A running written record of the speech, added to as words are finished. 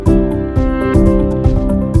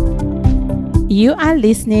You are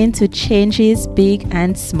listening to Changes Big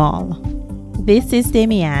and Small. This is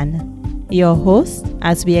Damian, your host,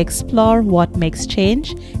 as we explore what makes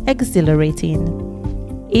change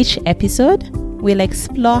exhilarating. Each episode, we'll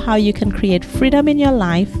explore how you can create freedom in your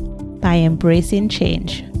life by embracing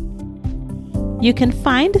change. You can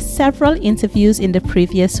find several interviews in the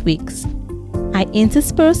previous weeks. I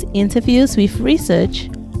intersperse interviews with research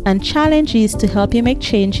and challenges to help you make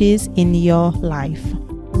changes in your life.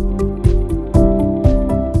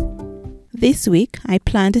 This week, I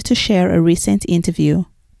planned to share a recent interview,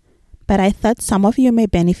 but I thought some of you may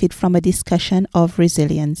benefit from a discussion of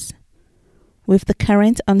resilience. With the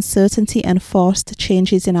current uncertainty and forced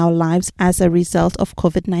changes in our lives as a result of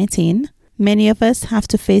COVID-19, many of us have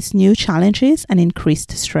to face new challenges and increased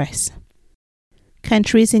stress.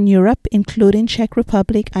 Countries in Europe, including Czech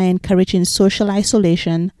Republic, are encouraging social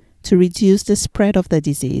isolation to reduce the spread of the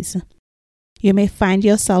disease. You may find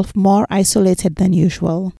yourself more isolated than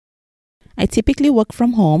usual. I typically work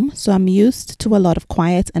from home, so I'm used to a lot of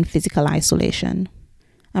quiet and physical isolation.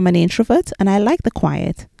 I'm an introvert and I like the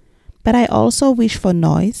quiet, but I also wish for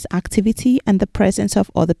noise, activity, and the presence of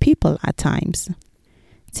other people at times.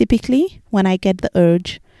 Typically, when I get the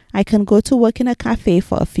urge, I can go to work in a cafe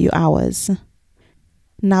for a few hours.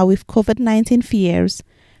 Now with COVID-19 fears,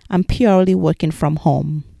 I'm purely working from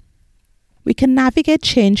home. We can navigate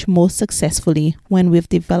change most successfully when we've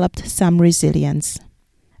developed some resilience.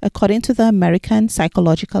 According to the American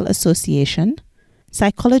Psychological Association,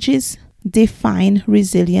 psychologists define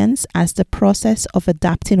resilience as the process of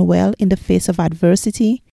adapting well in the face of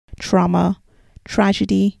adversity, trauma,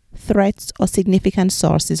 tragedy, threats, or significant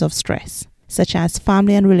sources of stress, such as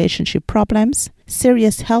family and relationship problems,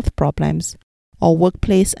 serious health problems, or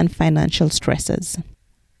workplace and financial stresses.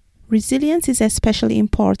 Resilience is especially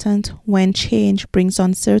important when change brings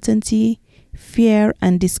uncertainty, fear,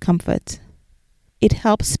 and discomfort. It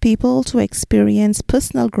helps people to experience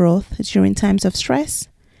personal growth during times of stress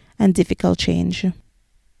and difficult change.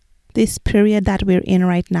 This period that we're in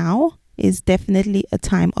right now is definitely a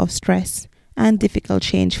time of stress and difficult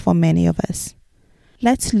change for many of us.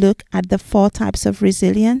 Let's look at the 4 types of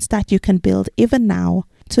resilience that you can build even now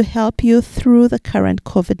to help you through the current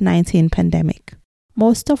COVID-19 pandemic.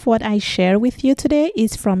 Most of what I share with you today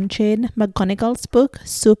is from Jane McGonigal's book,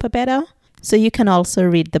 Super Better, so you can also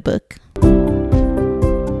read the book.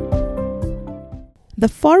 The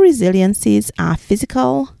 4 resiliencies are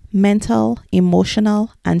physical, mental, emotional,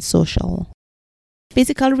 and social.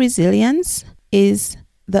 Physical resilience is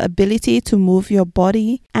the ability to move your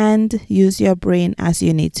body and use your brain as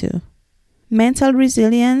you need to. Mental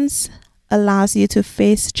resilience allows you to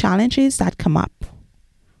face challenges that come up.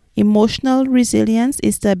 Emotional resilience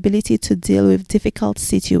is the ability to deal with difficult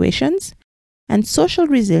situations, and social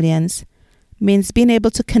resilience means being able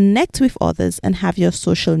to connect with others and have your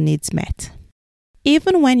social needs met.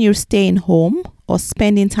 Even when you're staying home or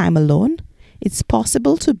spending time alone, it's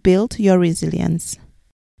possible to build your resilience.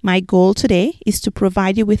 My goal today is to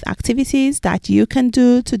provide you with activities that you can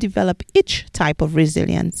do to develop each type of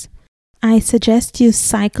resilience. I suggest you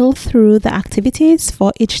cycle through the activities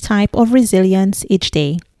for each type of resilience each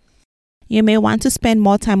day. You may want to spend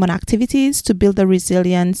more time on activities to build the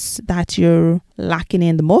resilience that you're lacking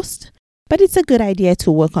in the most, but it's a good idea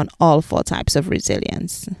to work on all 4 types of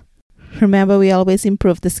resilience. Remember, we always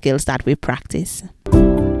improve the skills that we practice.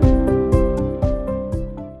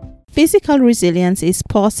 Physical resilience is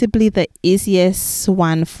possibly the easiest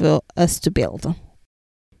one for us to build.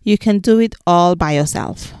 You can do it all by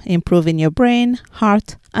yourself, improving your brain,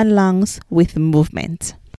 heart, and lungs with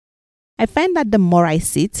movement. I find that the more I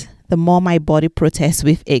sit, the more my body protests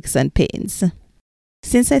with aches and pains.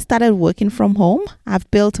 Since I started working from home,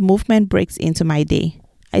 I've built movement breaks into my day.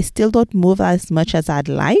 I still don't move as much as I'd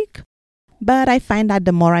like, but I find that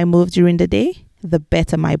the more I move during the day, the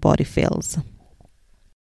better my body feels.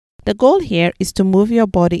 The goal here is to move your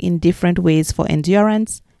body in different ways for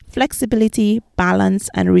endurance, flexibility, balance,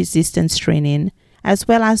 and resistance training, as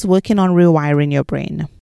well as working on rewiring your brain.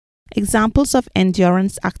 Examples of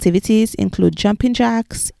endurance activities include jumping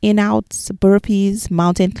jacks, in-outs, burpees,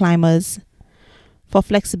 mountain climbers. For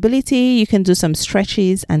flexibility, you can do some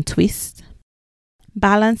stretches and twists.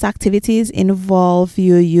 Balance activities involve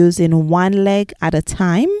you using one leg at a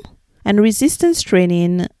time, and resistance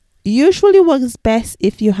training usually works best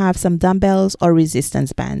if you have some dumbbells or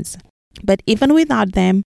resistance bands. But even without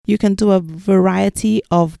them, you can do a variety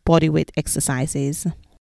of bodyweight exercises.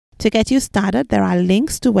 To get you started, there are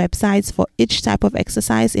links to websites for each type of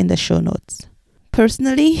exercise in the show notes.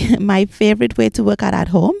 Personally, my favorite way to work out at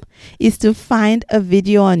home is to find a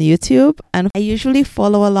video on YouTube, and I usually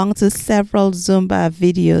follow along to several Zumba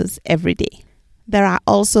videos every day. There are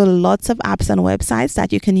also lots of apps and websites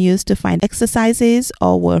that you can use to find exercises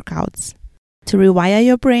or workouts. To rewire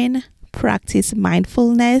your brain, practice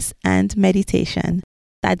mindfulness and meditation.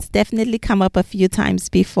 That's definitely come up a few times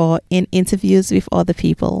before in interviews with other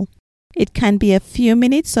people. It can be a few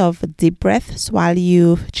minutes of deep breaths while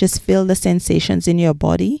you just feel the sensations in your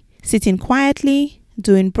body, sitting quietly,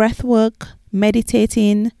 doing breath work,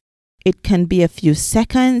 meditating. It can be a few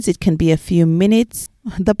seconds, it can be a few minutes.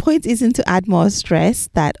 The point isn't to add more stress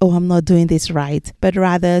that, I'm not doing this right, but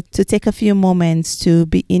rather to take a few moments to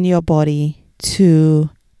be in your body, to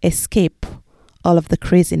escape all of the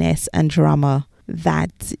craziness and drama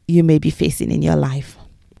that you may be facing in your life.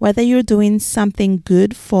 Whether you're doing something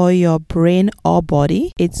good for your brain or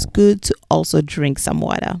body, it's good to also drink some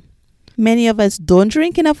water. Many of us don't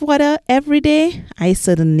drink enough water every day. I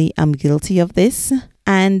certainly am guilty of this.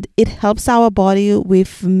 And it helps our body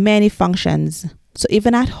with many functions. So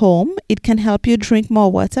even at home, it can help you drink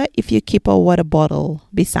more water if you keep a water bottle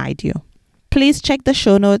beside you. Please check the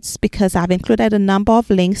show notes because I've included a number of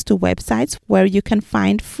links to websites where you can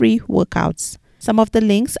find free workouts. Some of the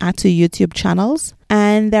links are to YouTube channels,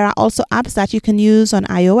 and there are also apps that you can use on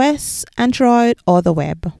iOS, Android, or the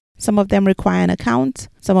web. Some of them require an account,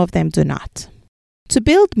 some of them do not. To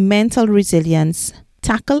build mental resilience,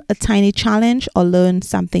 tackle a tiny challenge or learn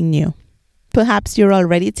something new. Perhaps you're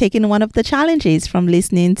already taking one of the challenges from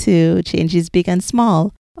listening to Changes Big and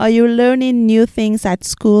Small, or you're learning new things at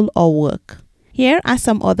school or work. Here are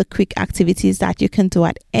some other quick activities that you can do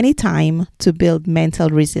at any time to build mental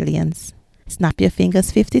resilience. Snap your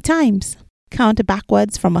fingers 50 times. Count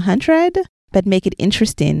backwards from 100, but make it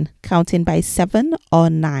interesting, counting by 7 or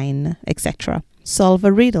 9, etc. Solve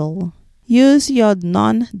a riddle. Use your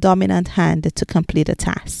non-dominant hand to complete a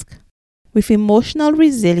task. With emotional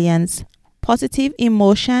resilience, positive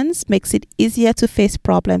emotions makes it easier to face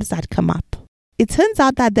problems that come up. It turns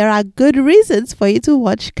out that there are good reasons for you to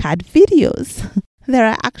watch cat videos. There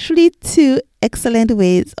are actually 2 excellent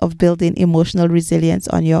ways of building emotional resilience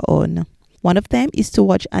on your own. One of them is to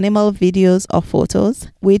watch animal videos or photos,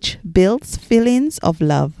 which builds feelings of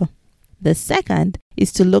love. The second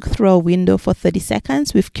is to look through a window for 30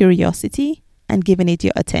 seconds with curiosity and giving it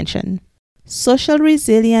your attention. Social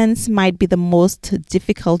resilience might be the most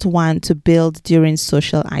difficult one to build during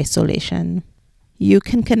social isolation. You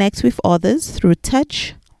can connect with others through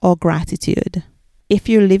touch or gratitude. If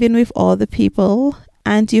you're living with other people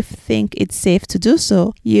and you think it's safe to do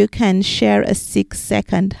so, you can share a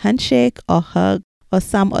 6-second handshake or hug or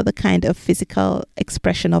some other kind of physical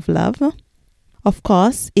expression of love. Of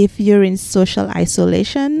course, if you're in social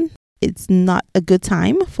isolation, it's not a good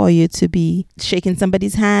time for you to be shaking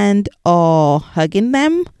somebody's hand or hugging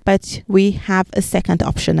them, but we have a second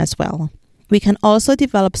option as well. We can also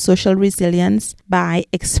develop social resilience by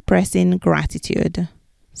expressing gratitude.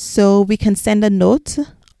 So we can send a note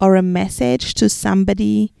or a message to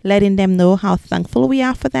somebody, letting them know how thankful we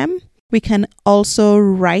are for them. We can also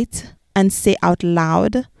write and say out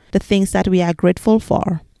loud the things that we are grateful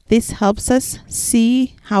for. This helps us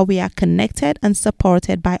see how we are connected and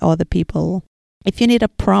supported by other people. If you need a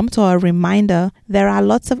prompt or a reminder, there are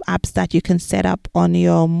lots of apps that you can set up on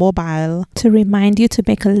your mobile to remind you to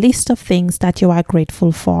make a list of things that you are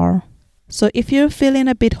grateful for. So if you're feeling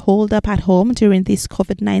a bit holed up at home during this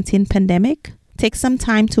COVID-19 pandemic, take some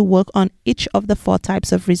time to work on each of the 4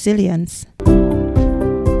 types of resilience.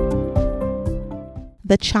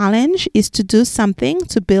 The challenge is to do something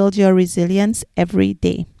to build your resilience every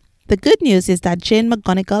day. The good news is that Jane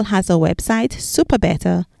McGonigal has a website, Super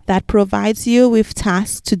Better, that provides you with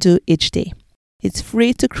tasks to do each day. It's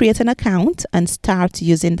free to create an account and start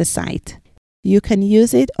using the site. You can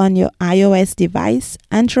use it on your iOS device,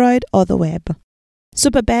 Android, or the web.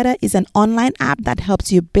 Super Better is an online app that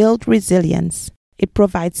helps you build resilience. It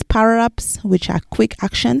provides power-ups, which are quick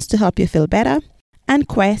actions to help you feel better, and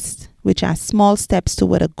quests, which are small steps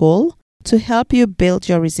toward a goal to help you build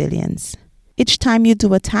your resilience. Each time you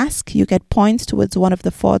do a task, you get points towards one of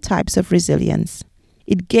the 4 types of resilience.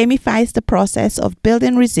 It gamifies the process of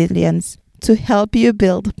building resilience to help you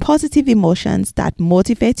build positive emotions that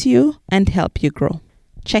motivate you and help you grow.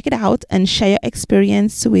 Check it out and share your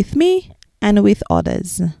experience with me and with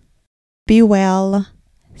others. Be well,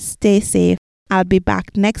 stay safe. I'll be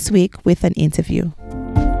back next week with an interview.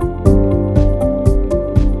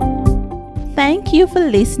 Thank you for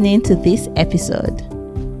listening to this episode.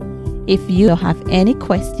 If you have any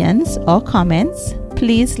questions or comments,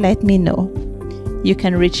 please let me know. You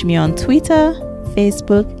can reach me on Twitter,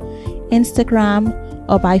 Facebook, Instagram,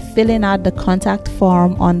 or by filling out the contact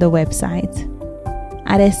form on the website.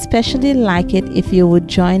 I'd especially like it if you would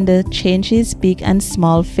join the Changes Big and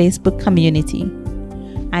Small Facebook community.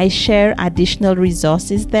 I share additional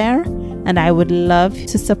resources there, and I would love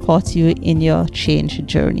to support you in your change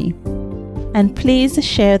journey. And please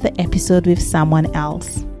share the episode with someone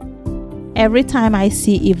else. Every time I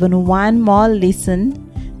see even one more listen,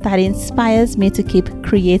 that inspires me to keep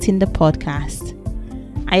creating the podcast.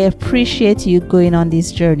 I appreciate you going on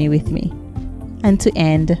this journey with me. And to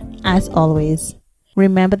end, as always,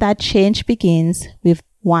 remember that change begins with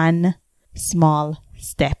one small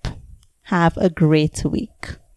step. Have a great week.